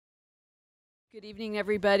Good evening,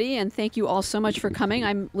 everybody, and thank you all so much for coming.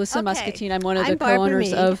 I'm Lissa Muscatine. I'm one of the Barbara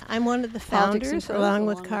co-owners Mead. of I'm one of the founders, along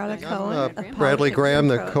with Carla Cohen. I'm Bradley Graham,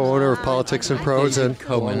 the co-owner of Politics and Prose, and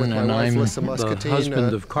Cohen, with my and wife, I'm Lissa the Muscatine,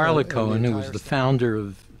 husband of Carla Cohen, who was the staff. founder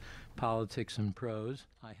of Politics and Prose.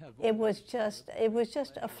 It was just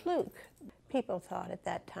a fluke. People thought at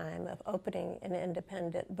that time of opening an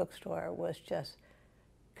independent bookstore was just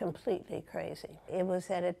completely crazy. It was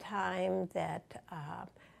at a time that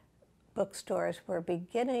bookstores were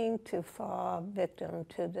beginning to fall victim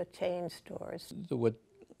to the chain stores. What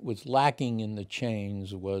was lacking in the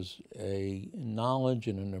chains was a knowledge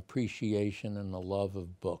and an appreciation and a love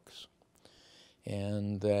of books.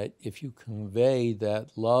 And that if you convey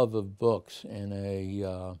that love of books in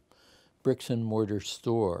a bricks and mortar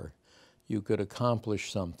store, you could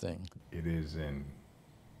accomplish something. It is an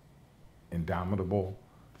indomitable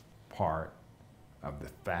part of the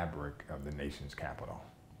fabric of the nation's capital.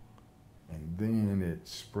 And then it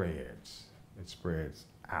spreads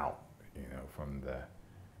out, from the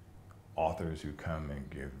authors who come and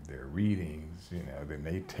give their readings, then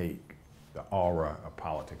they take the aura of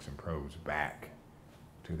Politics and Prose back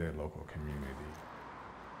to their local community.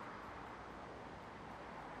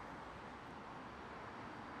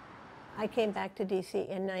 I came back to DC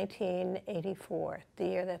in 1984, the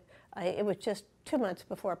year that it was just 2 months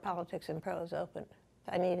before Politics and Prose opened.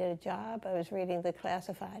 I needed a job. I was reading the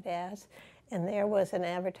classified ads, and there was an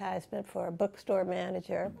advertisement for a bookstore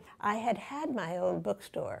manager. I had my own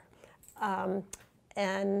bookstore,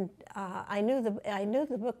 and I knew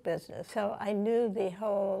the book business, so I knew the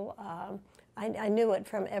whole. I knew it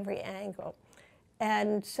from every angle,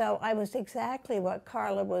 and so I was exactly what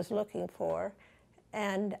Carla was looking for,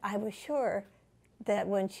 and I was sure that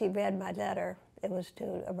when she read my letter, it was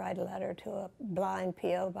to write a letter to a blind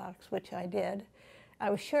P.O. box, which I did. I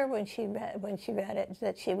was sure when she read it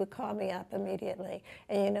that she would call me up immediately.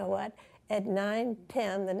 And you know what? At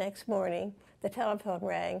 9:10 the next morning, the telephone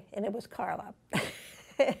rang, and it was Carla.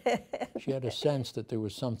 She had a sense that there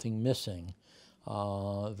was something missing,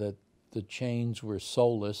 that the chains were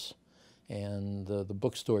soulless, and the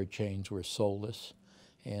bookstore chains were soulless,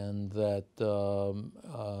 and that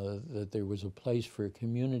that there was a place for a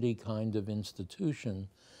community kind of institution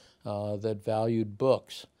that valued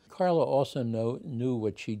books. Carla also knew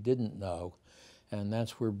what she didn't know, and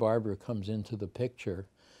that's where Barbara comes into the picture,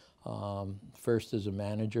 first as a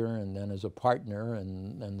manager and then as a partner,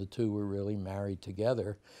 and the two were really married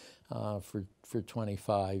together for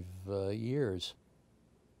 25 years.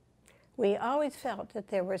 We always felt that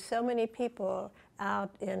there were so many people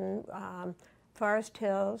out in Forest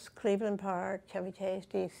Hills, Cleveland Park, Chevy Chase,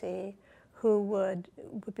 DC, who would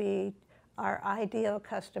be our ideal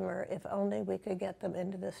customer if only we could get them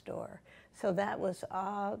into the store. So that was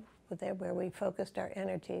all where we focused our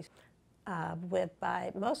energies,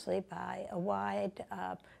 mostly by a wide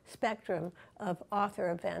spectrum of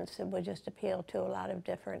author events that would just appeal to a lot of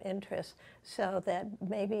different interests, so that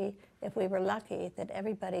maybe if we were lucky that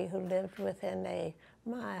everybody who lived within a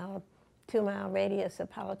 2-mile radius of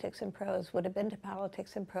Politics and Prose would have been to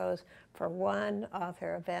Politics and Prose for one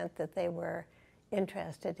author event that they were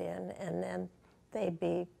interested in, and then they'd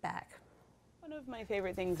be back. One of my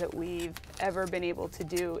favorite things that we've ever been able to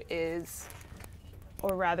do is,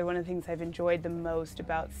 or rather one of the things I've enjoyed the most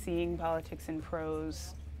about seeing Politics and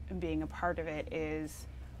Prose and being a part of it, is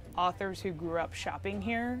authors who grew up shopping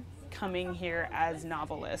here, coming here as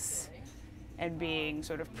novelists and being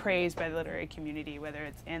sort of praised by the literary community, whether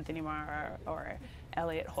it's Anthony Marr or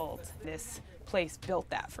Elliot Holt. This place built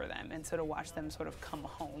that for them, and so to watch them sort of come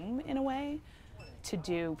home in a way, to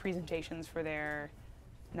do presentations for their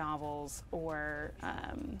novels, or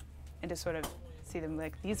and to sort of see them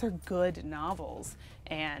like, these are good novels,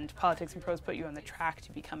 and Politics and Prose put you on the track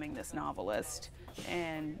to becoming this novelist.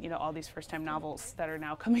 And all these first-time novels that are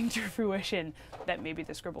now coming to fruition, that maybe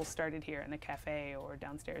the scribbles started here in a cafe or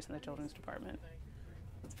downstairs in the children's department.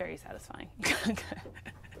 It's very satisfying.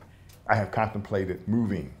 I have contemplated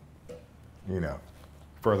moving,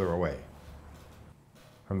 further away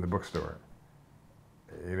from the bookstore.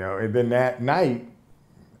 And then that night,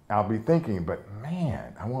 I'll be thinking, but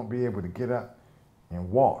man, I won't be able to get up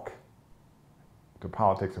and walk to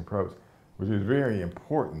Politics and Prose, which is very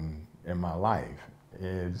important in my life.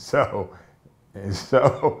 And so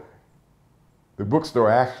the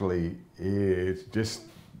bookstore actually is just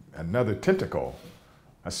another tentacle,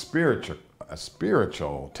 a spiritual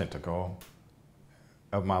tentacle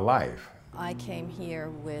of my life. I came here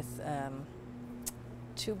with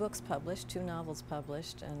 2 books published, 2 novels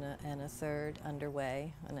published, and a third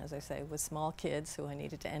underway. And as I say, with small kids who I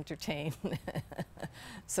needed to entertain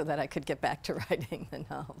so that I could get back to writing the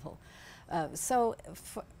novel.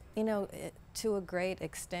 You know, to a great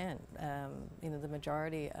extent, you know, the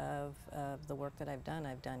majority of the work that I've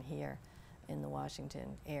done here in the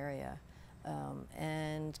Washington area.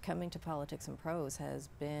 And coming to Politics and Prose has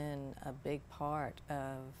been a big part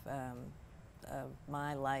of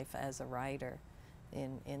my life as a writer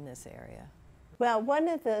in this area. Well, one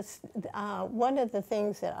of the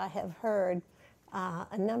things that I have heard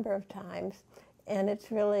a number of times, and it's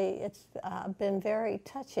been very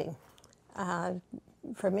touching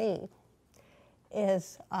for me,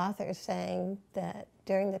 is authors saying that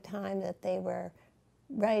during the time that they were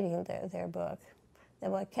writing their book, that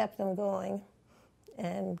what kept them going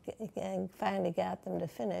and finally got them to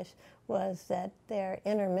finish was that their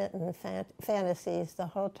intermittent fantasies the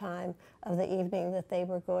whole time of the evening that they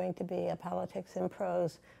were going to be a Politics and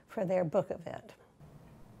Prose for their book event.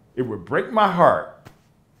 It would break my heart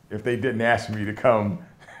if they didn't ask me to come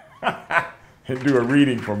and do a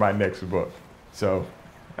reading for my next book. So,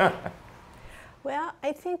 well,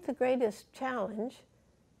 I think the greatest challenge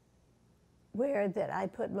that I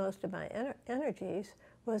put most of my energies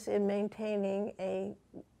was in maintaining a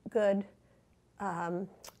good,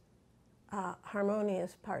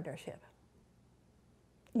 harmonious partnership.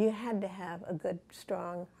 You had to have a good,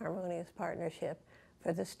 strong, harmonious partnership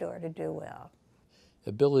for the store to do well.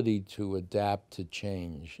 Ability to adapt to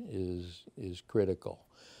change is critical.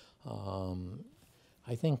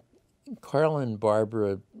 I think Carla and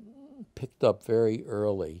Barbara picked up very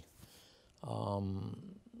early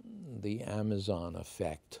the Amazon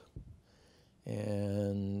effect,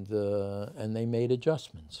 and they made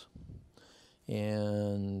adjustments.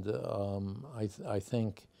 And I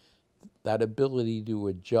think that ability to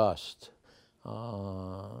adjust,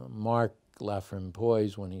 Mark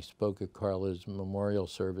Laframboise, when he spoke at Carla's memorial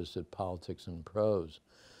service at Politics and Prose,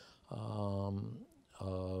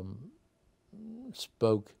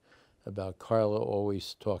 spoke about Carla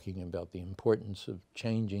always talking about the importance of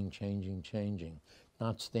changing,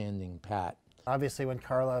 not standing pat. Obviously when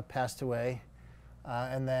Carla passed away,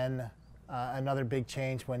 and then another big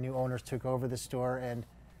change when new owners took over the store, and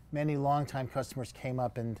many longtime customers came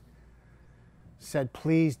up and said,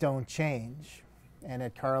 please don't change. And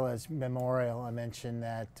at Carla's memorial, I mentioned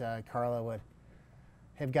that Carla would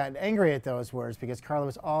have gotten angry at those words because Carla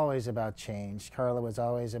was always about change. Carla was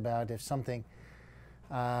always about if something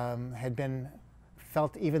had been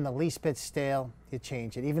felt even the least bit stale, you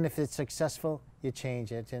change it. Even if it's successful, you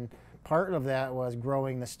change it. And part of that was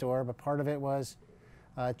growing the store, but part of it was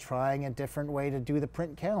trying a different way to do the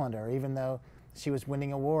print calendar, even though she was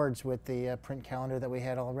winning awards with the print calendar that we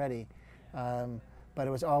had already. But it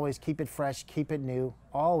was always keep it fresh, keep it new,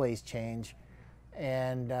 always change.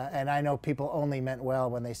 And I know people only meant well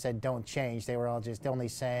when they said don't change. They were all just only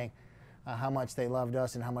saying how much they loved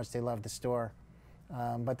us and how much they loved the store.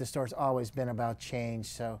 But the store's always been about change.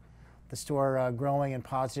 So the store growing in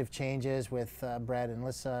positive changes with Brad and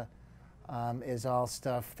Lissa is all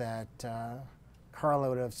stuff that Carla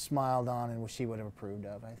would have smiled on and she would have approved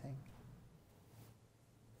of, I think.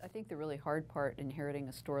 I think the really hard part inheriting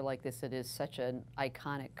a store like this, it is such an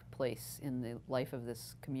iconic place in the life of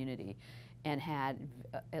this community, and had,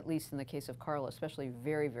 at least in the case of Carla, especially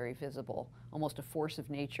very, very visible, almost a force of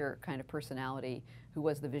nature kind of personality who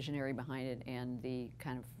was the visionary behind it and the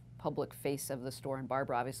kind of public face of the store. And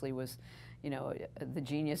Barbara obviously was, you know, the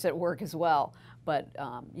genius at work as well, but,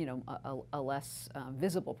 you know, a less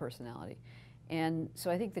visible personality. And so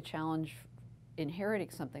I think the challenge inheriting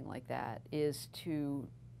something like that is to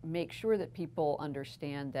make sure that people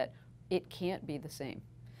understand that it can't be the same.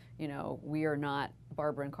 You know, we are not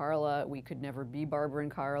Barbara and Carla. We could never be Barbara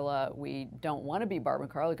and Carla. We don't want to be Barbara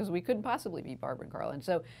and Carla because we couldn't possibly be Barbara and Carla. And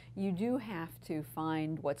so you do have to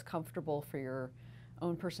find what's comfortable for your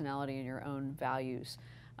own personality and your own values.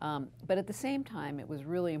 But at the same time, it was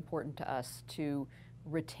really important to us to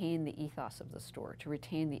retain the ethos of the store, to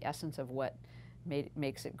retain the essence of what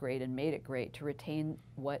makes it great and made it great, to retain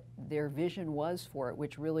what their vision was for it,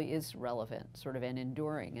 which really is relevant, sort of, and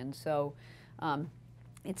enduring. And so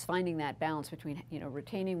it's finding that balance between, you know,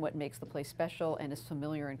 retaining what makes the place special and is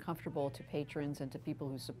familiar and comfortable to patrons and to people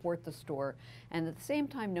who support the store, and at the same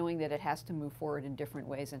time knowing that it has to move forward in different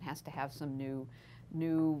ways and has to have some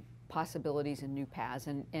new possibilities and new paths,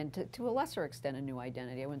 and to a lesser extent a new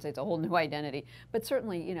identity. I wouldn't say it's a whole new identity, but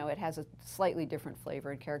certainly, you know, it has a slightly different flavor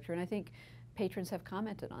and character, and I think patrons have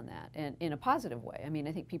commented on that, and in a positive way. I mean,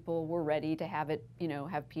 I think people were ready to have it, you know,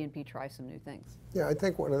 have P&P try some new things. Yeah, I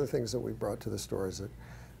think one of the things that we brought to the store is that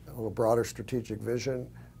a little broader strategic vision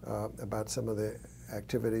about some of the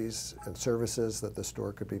activities and services that the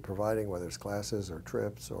store could be providing, whether it's classes or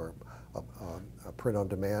trips or a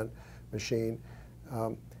print-on-demand machine.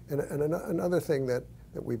 And another thing that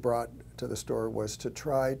we brought to the store was to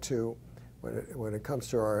try to, when it comes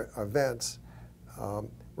to our events,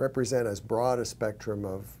 represent as broad a spectrum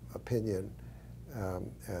of opinion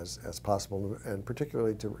as possible, and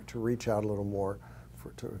particularly to reach out a little more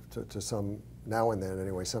to some, now and then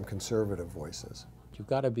anyway, some conservative voices. You've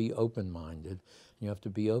got to be open-minded. You have to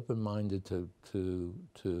be open-minded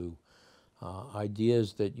to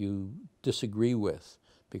ideas that you disagree with,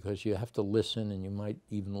 because you have to listen and you might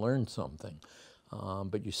even learn something.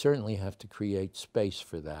 But you certainly have to create space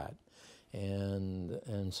for that.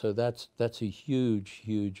 And so that's a huge,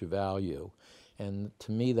 huge value. And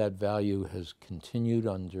to me, that value has continued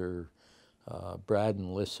under Brad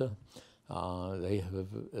and Lissa.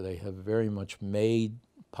 They have very much made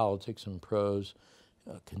Politics and Prose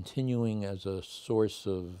continuing as a source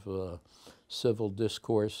of civil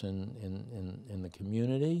discourse in the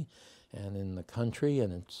community and in the country,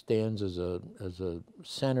 and it stands as a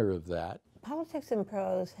center of that. Politics and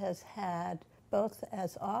Prose has had, both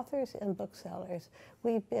as authors and booksellers,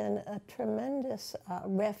 we've been a tremendous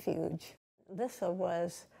refuge. Lissa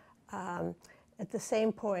was at the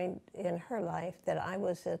same point in her life that I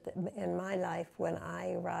was in my life when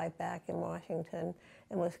I arrived back in Washington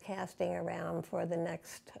and was casting around for the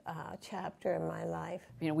next chapter in my life.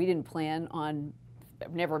 You know, we didn't plan on,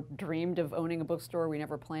 never dreamed of owning a bookstore. We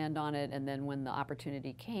never planned on it. And then when the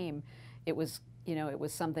opportunity came, it was, you know, it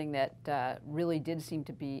was something that really did seem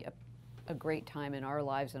to be a great time in our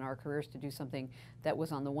lives and our careers to do something that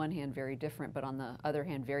was, on the one hand, very different, but on the other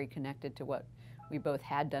hand, very connected to what we both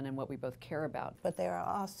had done and what we both care about. But there are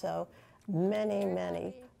also many,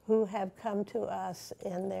 many who have come to us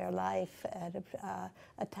in their life at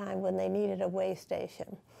a time when they needed a way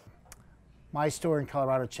station. My store in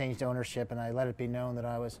Colorado changed ownership, and I let it be known that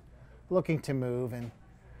I was looking to move. And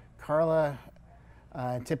Carla,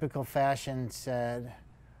 in typical fashion, said,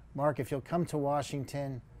 "Mark, if you'll come to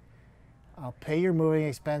Washington, I'll pay your moving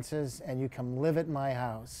expenses and you come live at my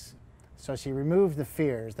house." So she removed the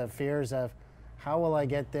fears of how will I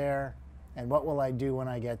get there and what will I do when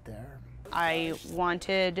I get there. I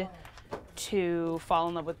wanted to fall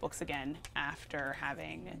in love with books again after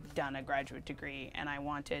having done a graduate degree, and I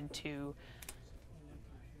wanted to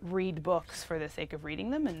read books for the sake of reading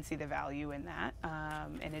them and see the value in that,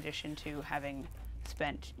 in addition to having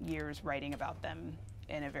spent years writing about them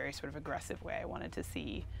in a very sort of aggressive way. I wanted to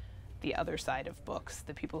see the other side of books,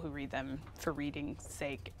 the people who read them for reading's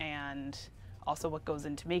sake, and also what goes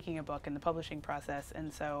into making a book and the publishing process.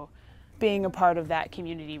 And so being a part of that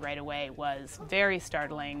community right away was very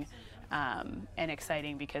startling and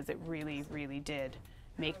exciting, because it really, really did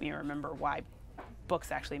make me remember why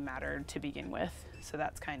books actually mattered to begin with. So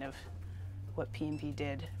that's kind of what P&P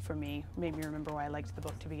did for me, made me remember why I liked the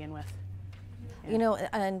book to begin with. Yeah. You know,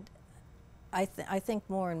 and I think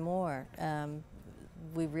more and more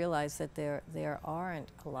we realize that there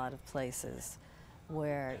aren't a lot of places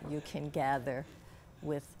where you can gather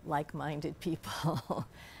with like-minded people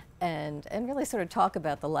and really sort of talk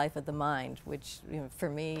about the life of the mind, which, you know, for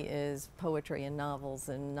me is poetry and novels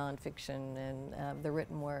and nonfiction and the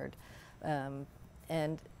written word.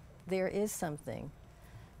 And there is something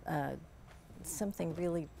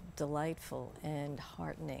really delightful and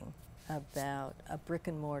heartening about a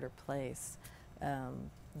brick-and-mortar place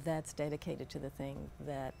that's dedicated to the thing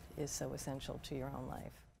that is so essential to your own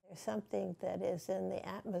life. There's something that is in the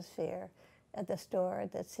atmosphere at the store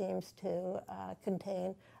that seems to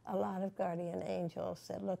contain a lot of guardian angels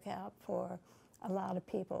that look out for a lot of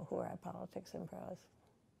people who are at Politics and Prose.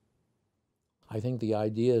 I think the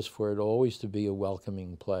idea is for it always to be a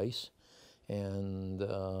welcoming place, and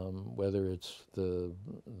whether it's the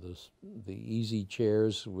easy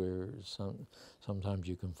chairs where sometimes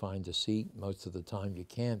you can find a seat, most of the time you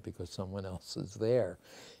can't because someone else is there,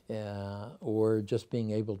 or just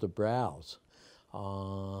being able to browse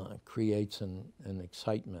creates an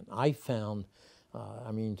excitement. I found,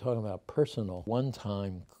 I mean, talking about personal, one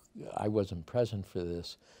time I wasn't present for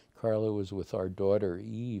this. Carla was with our daughter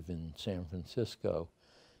Eve in San Francisco,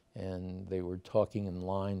 and they were talking in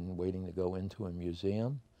line and waiting to go into a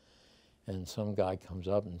museum, and some guy comes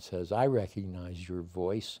up and says, "I recognize your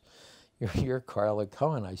voice. You're Carla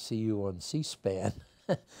Cohen. I see you on C-SPAN."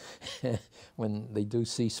 When they do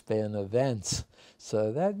C-SPAN events.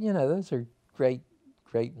 So that, you know, those are great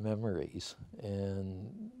memories,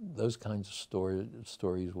 and those kinds of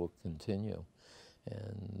stories will continue,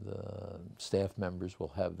 and staff members will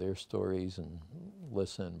have their stories, and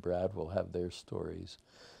Lissa and Brad will have their stories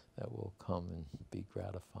that will come and be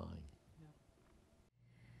gratifying.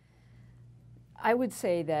 I would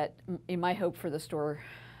say that my hope for the store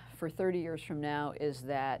for 30 years from now is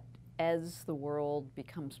that as the world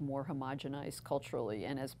becomes more homogenized culturally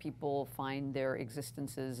and as people find their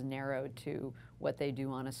existences narrowed to what they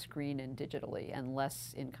do on a screen and digitally and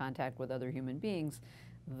less in contact with other human beings,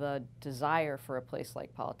 the desire for a place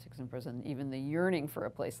like Politics and Prose and even the yearning for a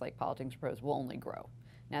place like Politics and Prose will only grow.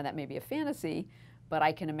 Now that may be a fantasy, but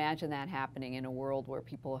I can imagine that happening in a world where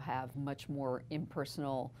people have much more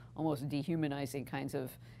impersonal, almost dehumanizing kinds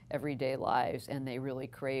of everyday lives, and they really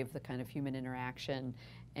crave the kind of human interaction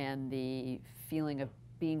and the feeling of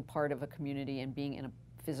being part of a community and being in a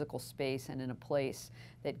physical space and in a place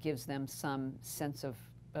that gives them some sense of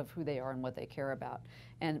who they are and what they care about.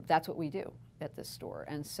 And that's what we do at this store.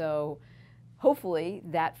 And so hopefully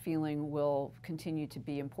that feeling will continue to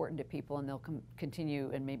be important to people, and they'll continue,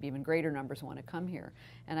 and maybe even greater numbers want to come here.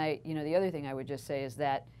 And the other thing I would just say is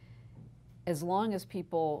that as long as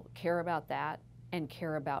people care about that and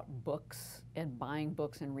care about books and buying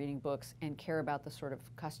books and reading books and care about the sort of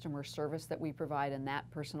customer service that we provide and that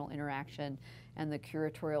personal interaction and the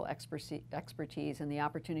curatorial expertise and the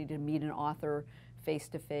opportunity to meet an author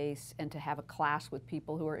face-to-face and to have a class with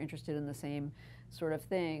people who are interested in the same sort of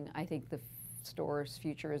thing, I think the store's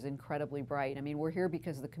future is incredibly bright. I mean, we're here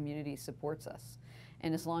because the community supports us.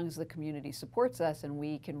 And as long as the community supports us and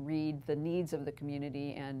we can read the needs of the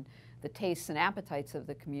community and the tastes and appetites of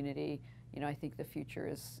the community, I think the future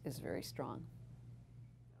is very strong.